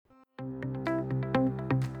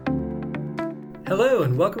Hello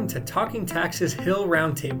and welcome to Talking Taxes Hill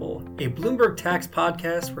Roundtable, a Bloomberg tax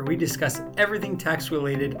podcast where we discuss everything tax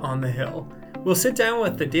related on the Hill. We'll sit down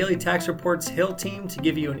with the Daily Tax Report's Hill team to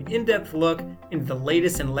give you an in-depth look into the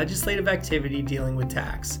latest in legislative activity dealing with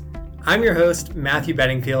tax. I'm your host, Matthew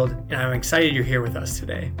Beddingfield, and I'm excited you're here with us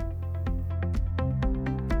today.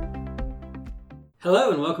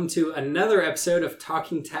 Hello and welcome to another episode of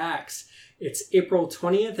Talking Tax. It's April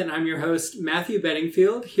 20th, and I'm your host, Matthew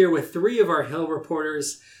Beddingfield, here with three of our Hill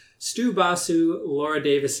reporters, Kaustuv Basu, Laura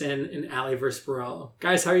Davison, and Allyson Versprille.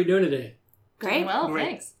 Guys, how are you doing today? Great. Well, Great.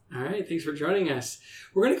 Thanks. All right, thanks for joining us.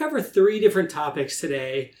 We're going to cover three different topics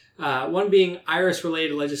today. One being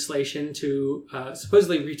IRS-related legislation to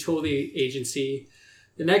supposedly retool the agency.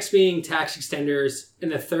 The next being tax extenders.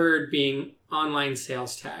 And the third being online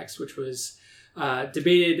sales tax, which was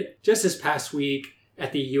debated just this past week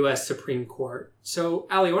at the U.S. Supreme Court. So,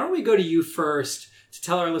 Allie, why don't we go to you first to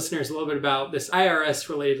tell our listeners a little bit about this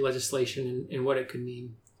IRS-related legislation and what it could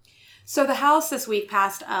mean. So the House this week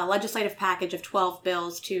passed a legislative package of 12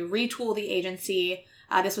 bills to retool the agency.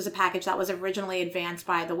 This was a package that was originally advanced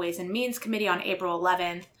by the Ways and Means Committee on April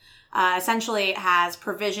 11th. Essentially, it has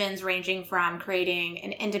provisions ranging from creating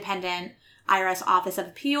an independent IRS Office of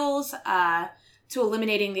Appeals to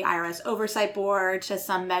eliminating the IRS Oversight Board, to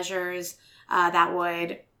some measures that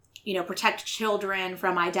would, protect children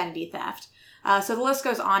from identity theft. So the list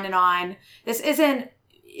goes on and on.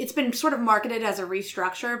 It's been sort of marketed as a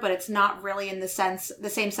restructure, but it's not really in the same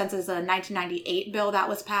sense as the 1998 bill that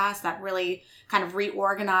was passed that really kind of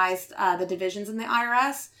reorganized the divisions in the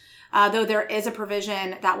IRS. Though there is a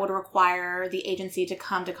provision that would require the agency to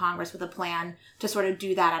come to Congress with a plan to sort of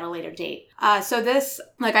do that at a later date. So this,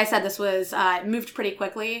 like I said, this was moved pretty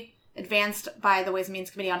quickly, advanced by the Ways and Means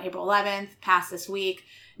Committee on April 11th, passed this week.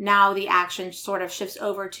 Now the action sort of shifts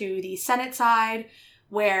over to the Senate side,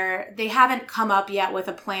 where they haven't come up yet with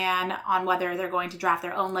a plan on whether they're going to draft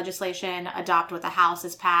their own legislation, adopt what the House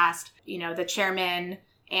has passed. The chairman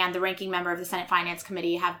and the ranking member of the Senate Finance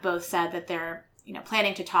Committee have both said that they're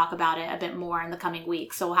planning to talk about it a bit more in the coming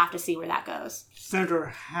weeks. So we'll have to see where that goes. Senator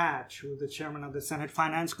Hatch, who's the chairman of the Senate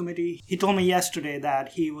Finance Committee, he told me yesterday that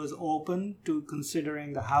he was open to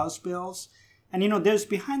considering the House bills. And, there's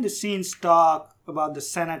behind the scenes talk about the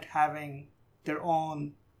Senate having their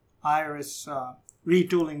own IRS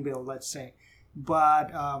retooling bill, let's say.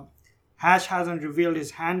 But Hatch hasn't revealed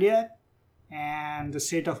his hand yet, and the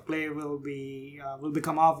state of play will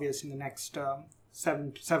become obvious in the next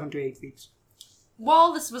 7 to 8 weeks.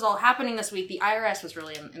 While this was all happening this week, the IRS was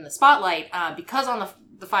really in the spotlight because on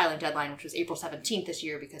the filing deadline, which was April 17th this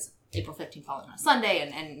year, because April 15th falling on a Sunday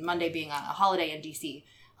and Monday being a holiday in D.C.,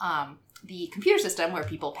 the computer system where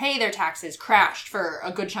people pay their taxes crashed for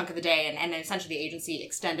a good chunk of the day, and essentially the agency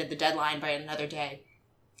extended the deadline by another day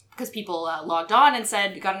because people logged on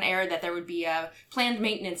and got an error that there would be a planned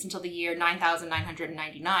maintenance until the year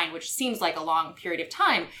 9,999, which seems like a long period of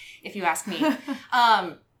time, if you ask me.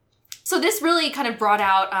 So this really kind of brought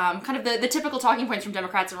out kind of the typical talking points from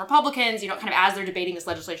Democrats and Republicans, kind of as they're debating this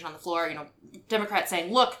legislation on the floor, Democrats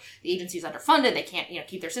saying, look, the agency's underfunded, they can't,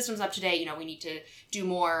 keep their systems up to date, we need to do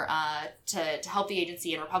more to help the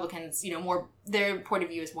agency, and Republicans, more, their point of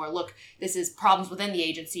view is more, look, this is problems within the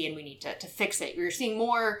agency and we need to fix it. We're seeing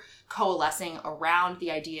more coalescing around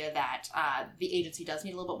the idea that the agency does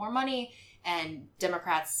need a little bit more money. And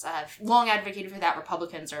Democrats have long advocated for that.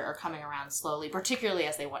 Republicans are coming around slowly, particularly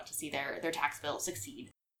as they want to see their tax bill succeed.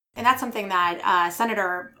 And that's something that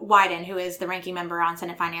Senator Wyden, who is the ranking member on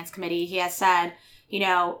Senate Finance Committee, he has said,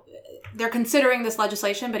 they're considering this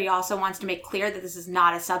legislation, but he also wants to make clear that this is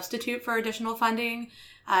not a substitute for additional funding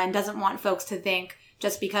and doesn't want folks to think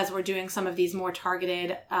just because we're doing some of these more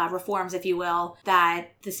targeted reforms, if you will, that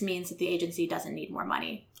this means that the agency doesn't need more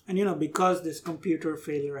money. And, because this computer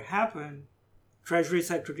failure happened, Treasury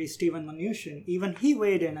Secretary Steven Mnuchin, even he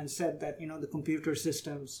weighed in and said that, the computer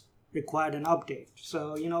systems required an update.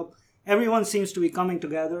 So, everyone seems to be coming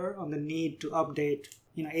together on the need to update,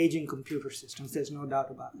 aging computer systems. There's no doubt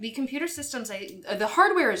about it. The computer systems, the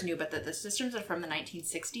hardware is new, but the systems are from the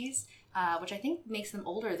 1960s, which I think makes them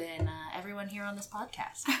older than everyone here on this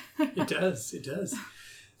podcast. It does.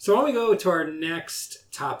 So why don't we go to our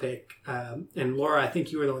next topic, and Laura, I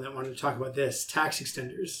think you were the one that wanted to talk about this, tax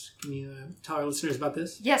extenders. Can you tell our listeners about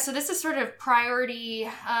this? Yeah, so this is sort of priority,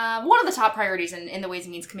 one of the top priorities in the Ways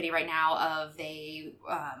and Means Committee right now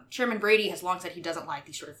Chairman Brady has long said he doesn't like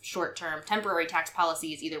these sort of short-term temporary tax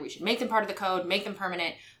policies. Either we should make them part of the code, make them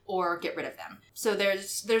permanent, or get rid of them. So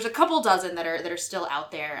there's a couple dozen that are still out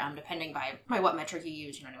there, depending by what metric you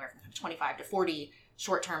use, anywhere from 25 to 40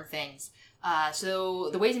 short-term things. So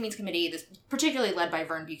the Ways and Means Committee, this particularly led by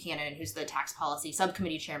Vern Buchanan, who's the tax policy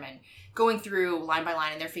subcommittee chairman, going through line by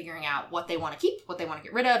line, and they're figuring out what they want to keep, what they want to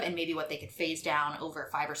get rid of, and maybe what they could phase down over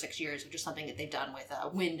 5 or 6 years, which is something that they've done with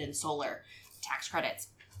wind and solar tax credits.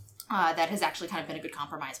 That has actually kind of been a good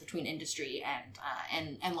compromise between industry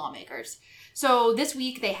and lawmakers. So this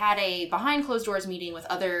week they had a behind closed doors meeting with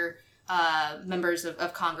other members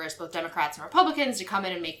of Congress, both Democrats and Republicans, to come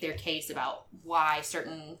in and make their case about why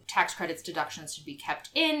certain tax credits deductions should be kept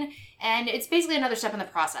in. And it's basically another step in the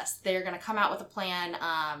process. They're going to come out with a plan.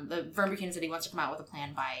 Vern Buchanan said he wants to come out with a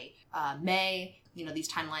plan by May. These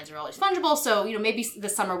timelines are always fungible. So, maybe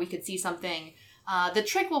this summer we could see something. The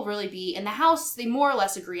trick will really be, in the House, they more or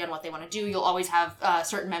less agree on what they want to do. You'll always have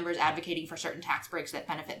certain members advocating for certain tax breaks that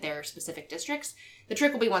benefit their specific districts. The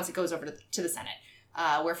trick will be once it goes over to the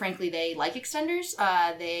Senate, where, frankly, they like extenders.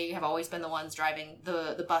 They have always been the ones driving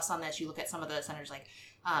the bus on this. You look at some of the senators like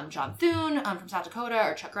John Thune from South Dakota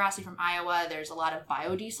or Chuck Grassley from Iowa. There's a lot of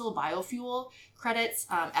biodiesel, biofuel credits,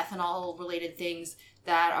 ethanol-related things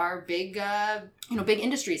that are big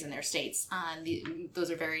industries in their states. Those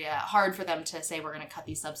are very hard for them to say we're going to cut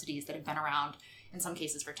these subsidies that have been around in some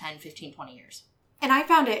cases for 10, 15, 20 years. And I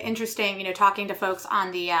found it interesting, talking to folks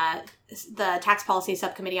on the Tax Policy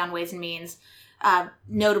Subcommittee on Ways and Means,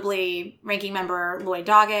 notably Ranking Member Lloyd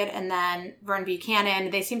Doggett and then Vern Buchanan.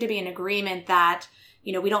 They seem to be in agreement that,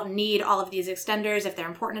 we don't need all of these extenders if they're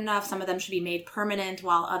important enough. Some of them should be made permanent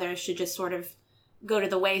while others should just sort of go to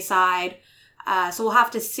the wayside. So we'll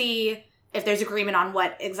have to see if there's agreement on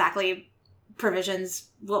what exactly provisions,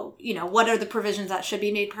 what are the provisions that should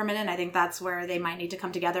be made permanent. I think that's where they might need to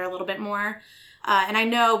come together a little bit more. And I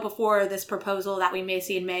know before this proposal that we may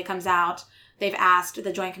see in May comes out, they've asked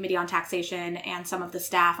the Joint Committee on Taxation and some of the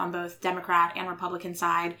staff on both Democrat and Republican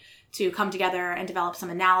side to come together and develop some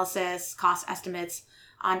analysis, cost estimates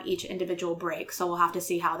on each individual break. So we'll have to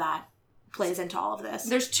see how that plays into all of this.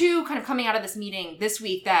 There's two kind of coming out of this meeting this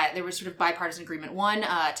week that there was sort of bipartisan agreement. One,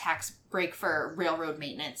 tax break for railroad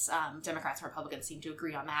maintenance. Democrats and Republicans seem to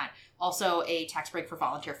agree on that. Also, a tax break for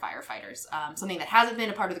volunteer firefighters. Something that hasn't been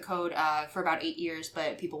a part of the code for about 8 years,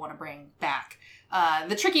 but people want to bring back.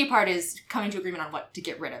 The tricky part is coming to agreement on what to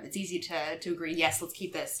get rid of. It's easy to agree, yes, let's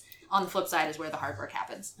keep this. On the flip side is where the hard work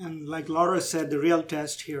happens. And like Laura said, the real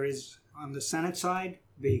test here is on the Senate side,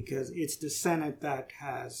 because it's the Senate that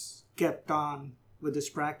has kept on with this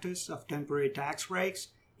practice of temporary tax breaks,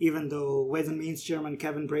 even though Ways and Means Chairman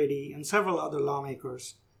Kevin Brady and several other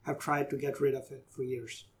lawmakers have tried to get rid of it for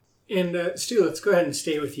years. And Stu, let's go ahead and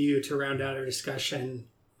stay with you to round out our discussion.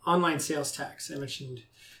 Online sales tax, I mentioned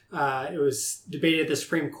it was debated at the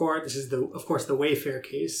Supreme Court. This is, of course, the Wayfair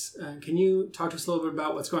case. Can you talk to us a little bit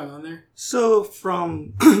about what's going on there? So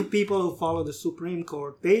from people who follow the Supreme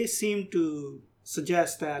Court, they seem to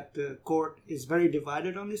suggest that the court is very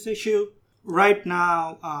divided on this issue. Right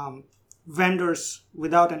now, vendors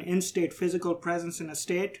without an in-state physical presence in a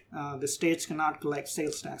state, the states cannot collect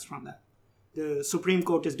sales tax from that. The Supreme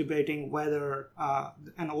Court is debating whether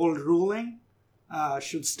an old ruling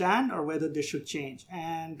should stand or whether they should change.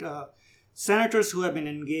 And senators who have been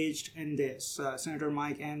engaged in this, Senator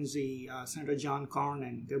Mike Enzi, Senator John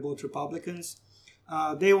Cornyn, they're both Republicans.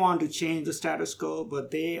 They want to change the status quo,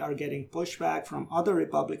 but they are getting pushback from other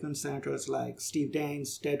Republican senators like Steve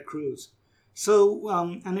Daines, Ted Cruz. So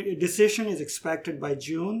and a decision is expected by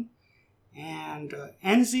June. And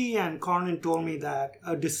Enzi and Cornyn told me that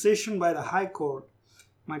a decision by the High Court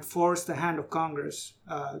might force the hand of Congress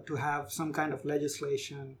to have some kind of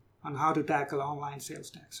legislation on how to tackle online sales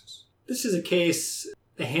taxes. This is a case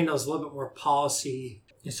that handles a little bit more policy.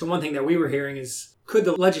 So one thing that we were hearing is, could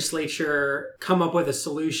the legislature come up with a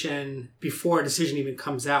solution before a decision even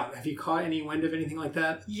comes out? Have you caught any wind of anything like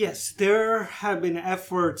that? Yes, there have been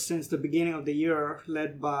efforts since the beginning of the year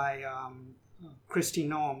led by Kristi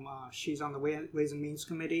Noem. She's on the Ways and Means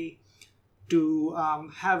Committee to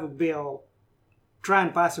have a bill, try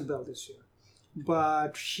and pass a bill this year.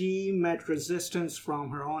 But she met resistance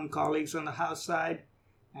from her own colleagues on the House side,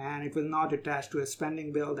 and it was not attached to a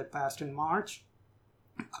spending bill that passed in March.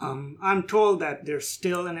 I'm told that there's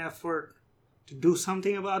still an effort to do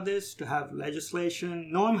something about this, to have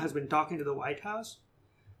legislation. Noam has been talking to the White House.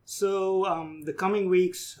 So the coming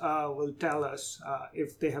weeks will tell us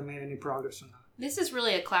if they have made any progress or not. This is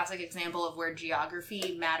really a classic example of where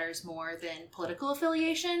geography matters more than political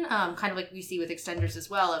affiliation, kind of like we see with extenders as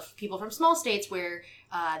well, of people from small states where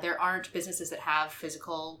there aren't businesses that have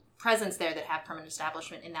physical presence there, that have permanent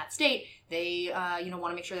establishment in that state. They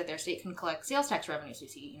want to make sure that their state can collect sales tax revenues. We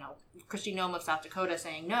see, Kristi Noem of South Dakota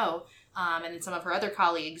saying no, and then some of her other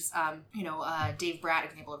colleagues, Dave Bratt,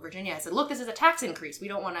 example of Virginia, said, look, this is a tax increase. We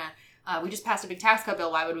don't want to We just passed a big tax cut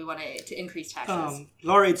bill. Why would we want to increase taxes?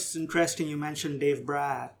 Laura, it's interesting you mentioned Dave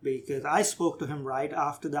Bratt, because I spoke to him right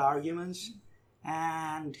after the arguments,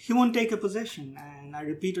 and he wouldn't take a position, and I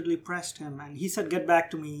repeatedly pressed him, and he said, get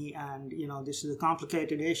back to me, and, this is a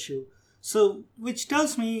complicated issue. So, which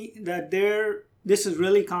tells me that this is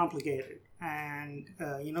really complicated, and,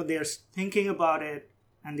 they're thinking about it,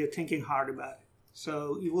 and they're thinking hard about it.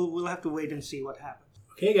 So, we'll have to wait and see what happens.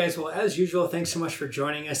 Okay, guys. Well, as usual, thanks so much for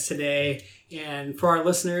joining us today. And for our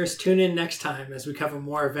listeners, tune in next time as we cover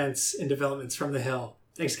more events and developments from the Hill.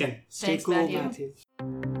 Thanks again. Stay cool, Matthew.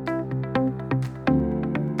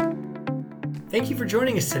 Thank you for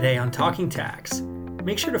joining us today on Talking Tax.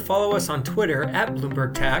 Make sure to follow us on Twitter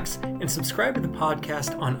 @BloombergTax and subscribe to the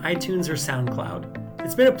podcast on iTunes or SoundCloud.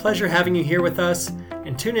 It's been a pleasure having you here with us,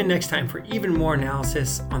 and tune in next time for even more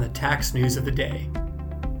analysis on the tax news of the day.